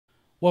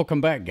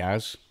Welcome back,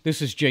 guys.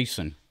 This is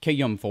Jason,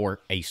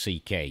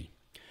 KM4ACK.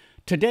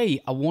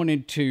 Today, I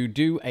wanted to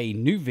do a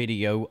new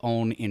video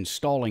on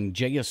installing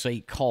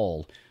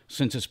JS8Call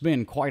since it's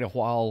been quite a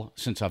while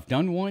since I've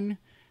done one,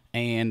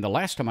 and the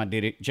last time I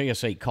did it,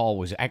 JS8Call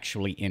was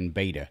actually in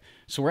beta.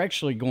 So we're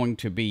actually going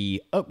to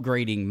be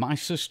upgrading my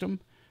system,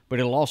 but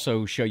it'll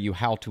also show you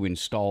how to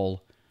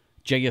install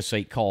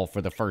JS8Call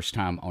for the first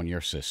time on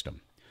your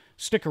system.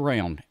 Stick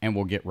around and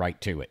we'll get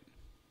right to it.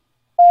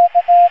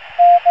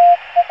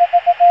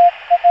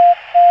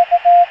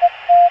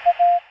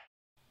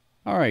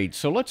 Alright,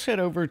 so let's head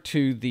over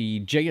to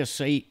the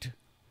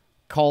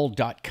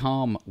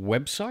JS8Call.com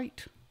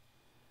website,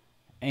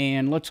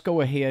 and let's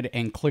go ahead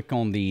and click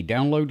on the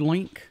download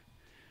link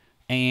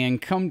and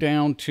come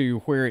down to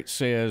where it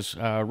says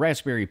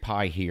Raspberry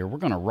Pi here. We're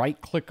going to right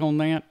click on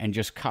that and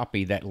just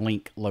copy that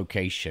link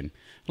location.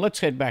 Let's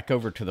head back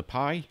over to the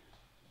Pi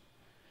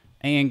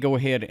and go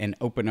ahead and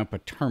open up a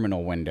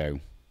terminal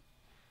window.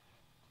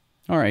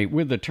 Alright,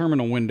 with the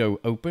terminal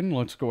window open,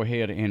 let's go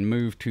ahead and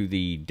move to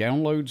the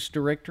downloads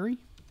directory.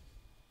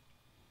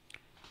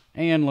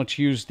 And let's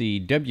use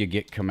the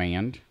wget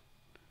command.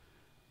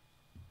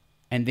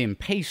 And then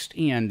paste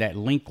in that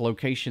link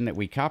location that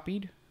we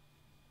copied.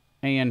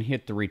 And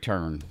hit the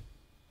return.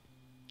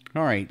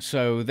 Alright,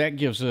 so that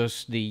gives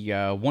us the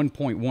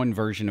 1.1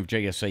 version of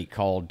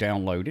JS8Call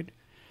downloaded.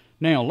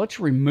 Now,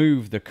 let's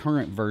remove the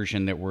current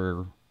version that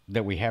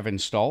we have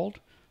installed.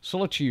 So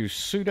let's use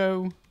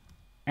sudo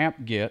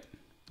apt-get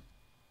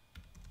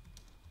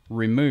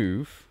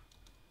remove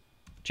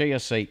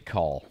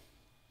JS8Call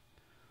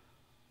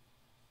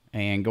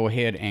and go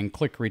ahead and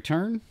click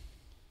return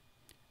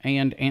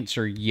and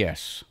answer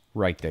yes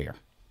right there.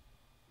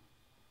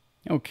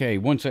 Okay,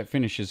 once that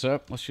finishes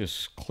up, let's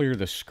just clear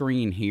the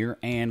screen here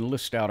and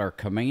list out our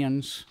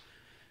commands.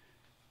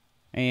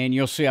 And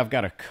you'll see I've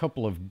got a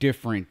couple of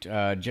different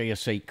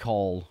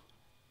JS8Call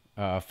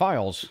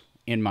files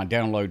in my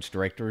downloads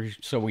directory,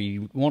 so we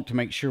want to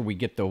make sure we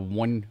get the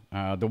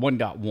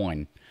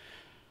 1.1.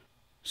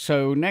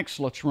 So next,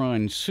 let's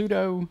run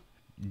sudo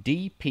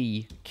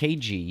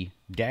dpkg-i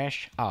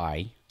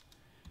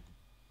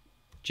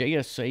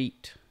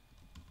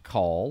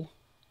JS8Call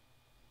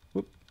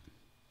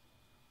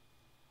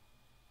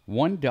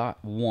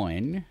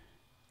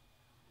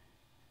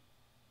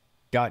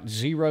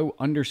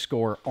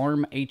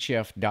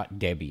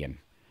 1.1.0_armhf.debian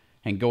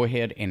and go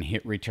ahead and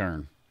hit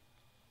return.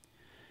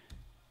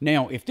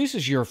 Now, if this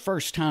is your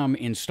first time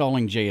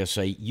installing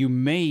JS8, you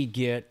may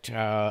get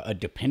a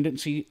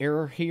dependency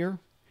error here.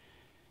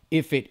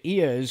 If it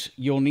is,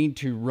 you'll need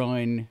to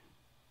run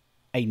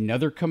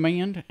another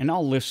command, and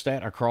I'll list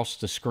that across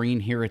the screen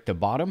here at the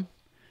bottom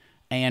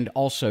and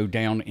also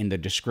down in the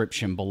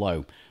description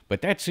below. But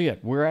that's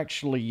it. We're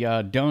actually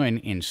done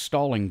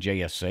installing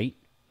JS8.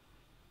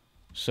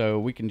 So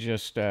we can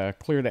just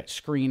clear that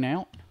screen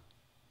out.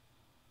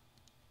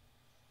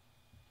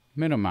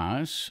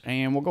 Minimize,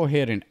 and we'll go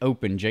ahead and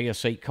open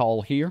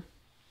JS8Call here.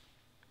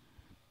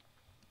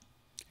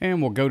 And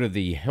we'll go to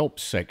the help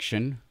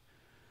section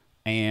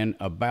and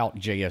about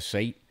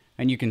JS8,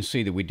 and you can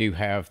see that we do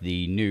have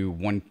the new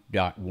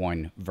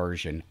 1.1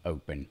 version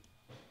open.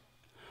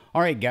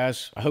 Alright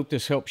guys, I hope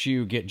this helps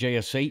you get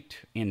JS8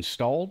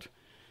 installed.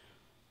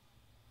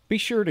 Be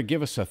sure to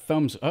give us a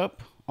thumbs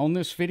up on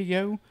this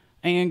video,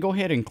 and go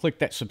ahead and click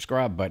that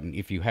subscribe button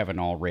if you haven't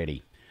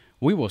already.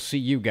 We will see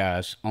you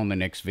guys on the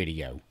next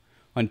video.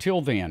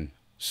 Until then,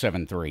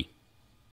 7-3.